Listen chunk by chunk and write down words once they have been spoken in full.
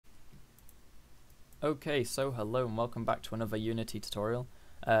Okay, so hello and welcome back to another Unity tutorial.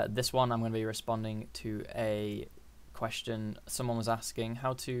 This one I'm going to be responding to a question someone was asking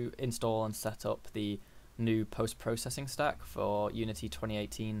how to install and set up the new post-processing stack for Unity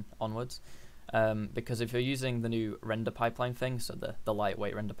 2018 onwards. Because if you're using the new render pipeline thing, so the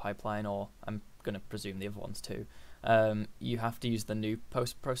lightweight render pipeline, or I'm going to presume the other ones too, you have to use the new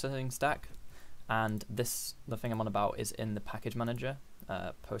post-processing stack. And the thing I'm on about is in the package manager,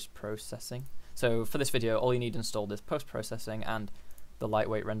 post-processing. So for this video, all you need installed is post-processing and the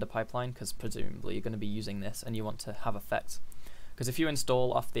lightweight render pipeline, because presumably you're going to be using this and you want to have effects. Because if you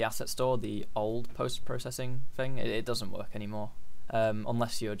install off the asset store the old post-processing thing, it doesn't work anymore,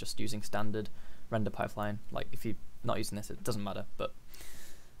 unless you're just using standard render pipeline. Like if you're not using this, it doesn't matter. But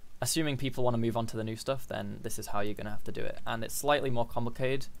assuming people want to move on to the new stuff, then this is how you're going to have to do it. And it's slightly more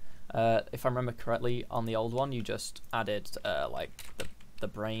complicated. If I remember correctly, on the old one, you just added like the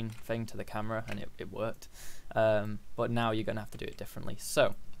brain thing to the camera and it worked, but now you're going to have to do it differently.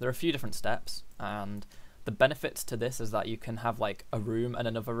 So there are a few different steps, and the benefits to this is that you can have like a room and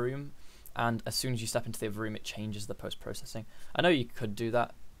another room, and as soon as you step into the other room it changes the post-processing. I know you could do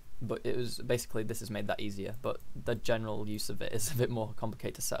that, but it was basically, this has made that easier, but the general use of it is a bit more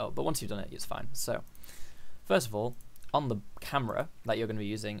complicated to set up, but once you've done it, it's fine. So first of all, on the camera that you're going to be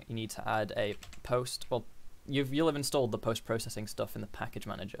using, you need to add a post. Well, you'll have installed the post-processing stuff in the package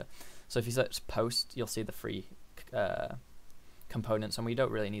manager. So if you search post, you'll see the free components, and we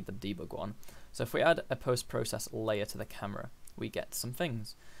don't really need the debug one. So if we add a post-process layer to the camera, we get some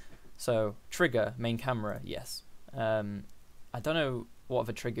things. So trigger, main camera, yes. I don't know what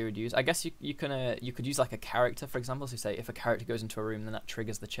other trigger you would use. I guess you could use like a character, for example. So say if a character goes into a room, then that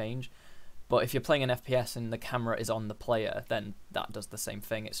triggers the change. But if you're playing an FPS and the camera is on the player, then that does the same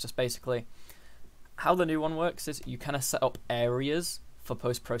thing. It's just basically how the new one works is you kind of set up areas for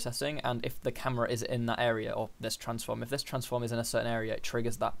post-processing, and if the camera is in that area, or this transform, if this transform is in a certain area, it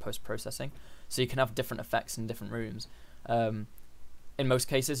triggers that post-processing. So you can have different effects in different rooms. In most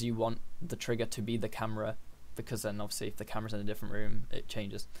cases, you want the trigger to be the camera, because then obviously if the camera's in a different room, it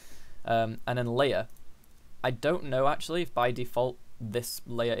changes. And then layer. I don't know actually if by default this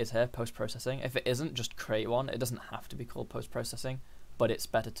layer is here, post-processing. If it isn't, just create one. It doesn't have to be called post-processing, but it's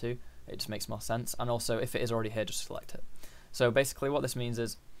better to. It just makes more sense. And also, if it is already here, just select it. So basically what this means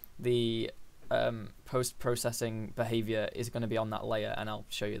is the post-processing behavior is going to be on that layer, and I'll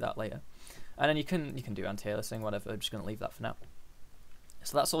show you that layer. And then you can do anti-aliasing, whatever. I'm just going to leave that for now.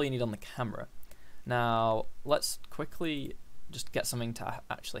 So that's all you need on the camera. Now, let's quickly just get something to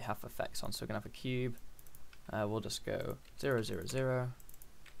actually have effects on. So we're going to have a cube. We'll just go 0, 0, 0.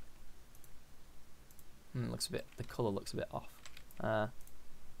 Looks a bit, the color looks a bit off.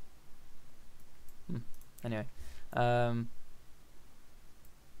 Anyway, oh,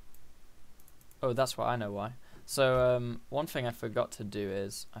 that's why, I know why. So one thing I forgot to do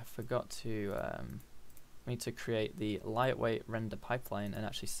is we need to create the lightweight render pipeline and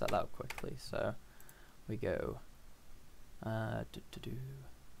actually set that up quickly. So we go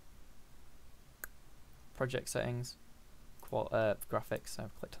project settings, graphics.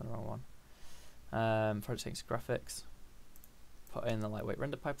 I've clicked on the wrong one. Project settings, graphics. Put in the lightweight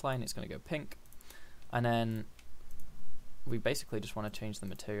render pipeline. It's going to go pink, and then we basically just want to change the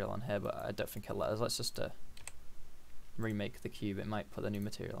material on here, but I don't think it'll let us. Let's just remake the cube. It might put the new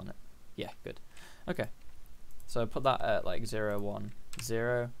material on it. Yeah, good. Okay, so put that at like 0, 1,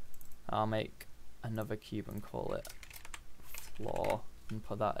 0. I'll make another cube and call it floor, and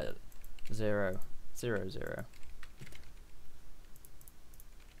put that at 0, 0, 0.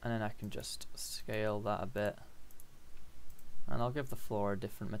 And then I can just scale that a bit, and I'll give the floor a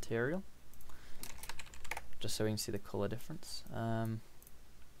different material, just so we can see the color difference. Then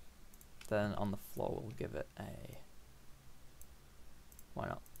on the floor we'll give it a, why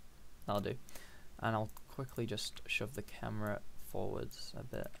not, that'll do. And I'll quickly just shove the camera forwards a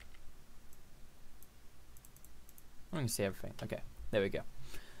bit. We can see everything. Okay, there we go.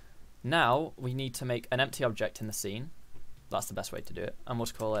 Now we need to make an empty object in the scene. That's the best way to do it, and we'll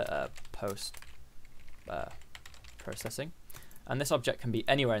just call it post processing. And this object can be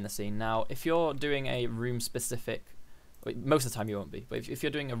anywhere in the scene. Now, if you're doing a room-specific, most of the time you won't be, but if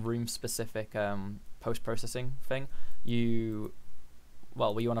you're doing a room-specific post-processing thing, we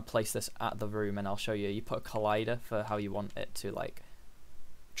want to place this at the room, and I'll show you. You put a collider for how you want it to like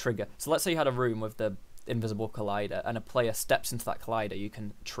trigger. So let's say you had a room with the invisible collider, and a player steps into that collider, you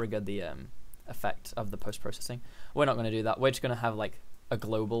can trigger the effect of the post-processing. We're not going to do that. We're just going to have like a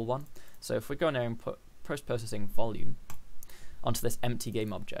global one. So if we go in there and put post-processing volume onto this empty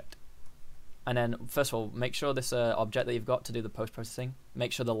game object, And then first of all, make sure this object that you've got to do the post-processing,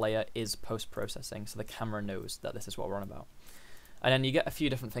 make sure the layer is post-processing so the camera knows that this is what we're on about. And then you get a few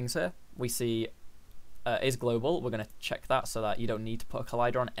different things here. We see is global. We're going to check that so that you don't need to put a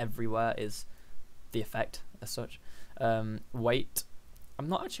collider on. Everywhere is the effect as such. Weight. I'm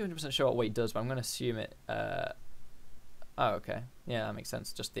not actually 100% sure what weight does, but I'm going to assume it... oh, okay. Yeah, that makes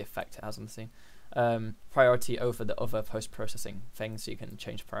sense. Just the effect it has on the scene. Priority over the other post-processing things, so you can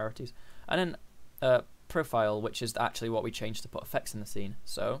change priorities. And then profile, which is actually what we changed to put effects in the scene.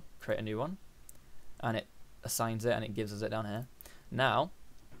 So create a new one, and it assigns it, and it gives us it down here. Now,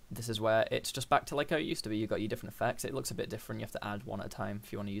 this is where it's just back to like how it used to be. You've got your different effects. It looks a bit different. You have to add one at a time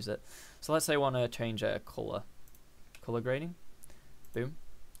if you want to use it. So let's say I want to change a color grading. Boom.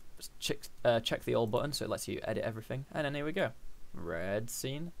 Just check the all button so it lets you edit everything. And then here we go. Red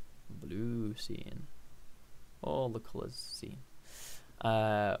scene, blue scene, all the colors scene.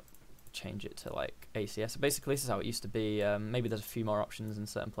 Change it to like ACS. So basically this is how it used to be. Maybe there's a few more options in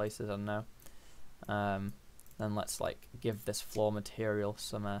certain places, I don't know. Then let's like give this floor material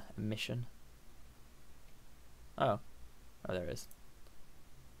some emission. Oh, there it is.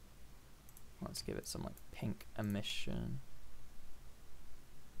 Let's give it some like pink emission.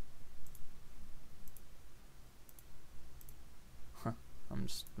 I'm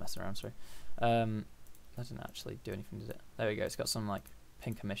just messing around, sorry. That didn't actually do anything, did it? There we go, it's got some like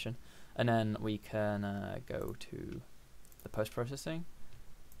pink emission. And then we can go to the post-processing,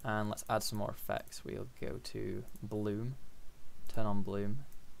 and let's add some more effects. We'll go to bloom, turn on bloom,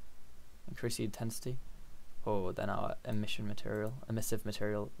 increase the intensity. Oh, then our emissive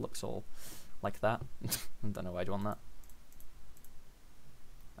material looks all like that. I don't know why I'd want that.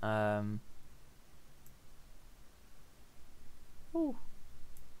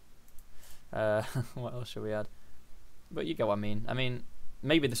 What else should we add? But you get what I mean. I mean,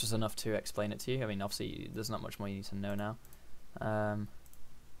 maybe this was enough to explain it to you. I mean, obviously, there's not much more you need to know now.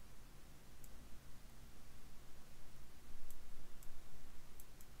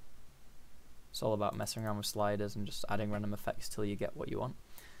 It's all about messing around with sliders and just adding random effects till you get what you want.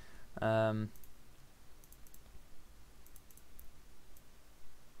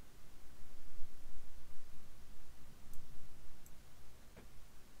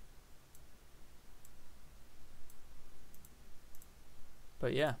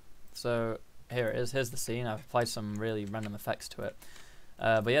 But yeah, so here it is. Here's the scene. I've applied some really random effects to it.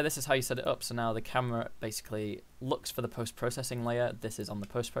 But yeah, this is how you set it up. So now the camera basically looks for the post-processing layer. This is on the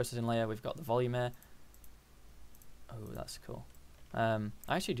post-processing layer. We've got the volume here. Oh, that's cool. I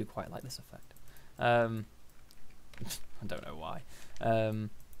actually do quite like this effect. I don't know why.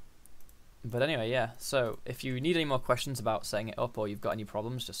 But anyway, yeah. So if you need any more questions about setting it up, or you've got any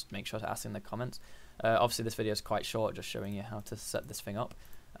problems, just make sure to ask in the comments. Obviously, this video is quite short, just showing you how to set this thing up.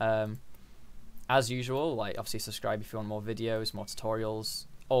 As usual, like obviously subscribe if you want more videos, more tutorials.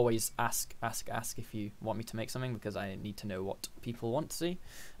 Always ask if you want me to make something, because I need to know what people want to see.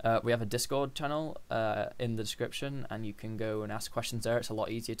 We have a Discord channel in the description, and you can go and ask questions there. It's a lot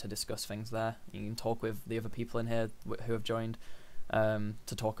easier to discuss things there. You can talk with the other people in here who have joined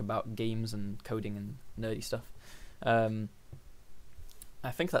to talk about games and coding and nerdy stuff. I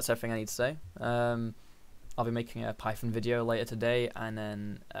think that's everything I need to say. I'll be making a Python video later today, and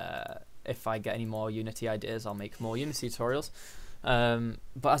then if I get any more Unity ideas, I'll make more Unity tutorials.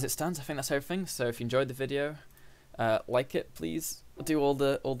 But as it stands, I think that's everything. So if you enjoyed the video, like it, please. Do all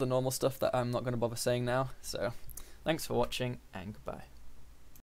the normal stuff that I'm not going to bother saying now. So thanks for watching, and goodbye.